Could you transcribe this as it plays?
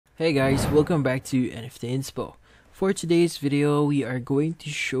Hey guys, welcome back to NFT Inspo. For today's video, we are going to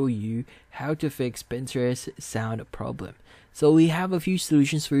show you how to fix Pinterest sound problem. So we have a few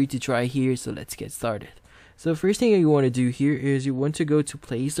solutions for you to try here, so let's get started. So first thing you want to do here is you want to go to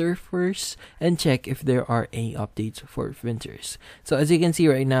Play Store first and check if there are any updates for Pinterest. So as you can see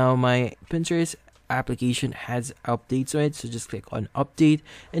right now, my Pinterest application has updates on it, so just click on update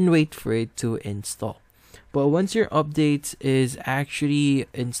and wait for it to install. But once your update is actually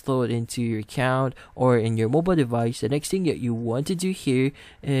installed into your account or in your mobile device, the next thing that you want to do here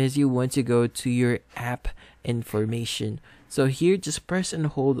is you want to go to your app information. So here, just press and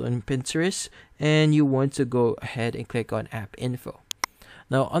hold on Pinterest and you want to go ahead and click on app info.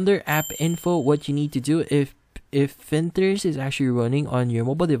 Now under app info, what you need to do if Pinterest is actually running on your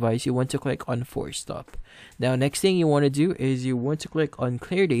mobile device, you want to click on force stop. Now next thing you want to do is you want to click on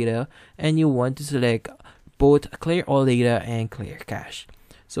clear data and you want to select both clear all data and clear cache.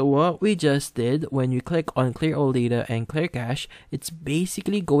 So what we just did, when you click on clear all data and clear cache, it's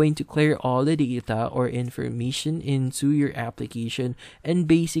basically going to clear all the data or information into your application and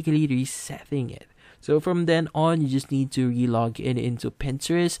basically resetting it. So from then on, you just need to re-log into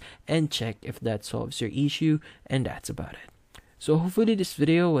Pinterest and check if that solves your issue, and that's about it. So hopefully this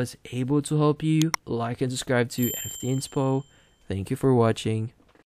video was able to help you. Like and subscribe to NFT Inspo. Thank you for watching.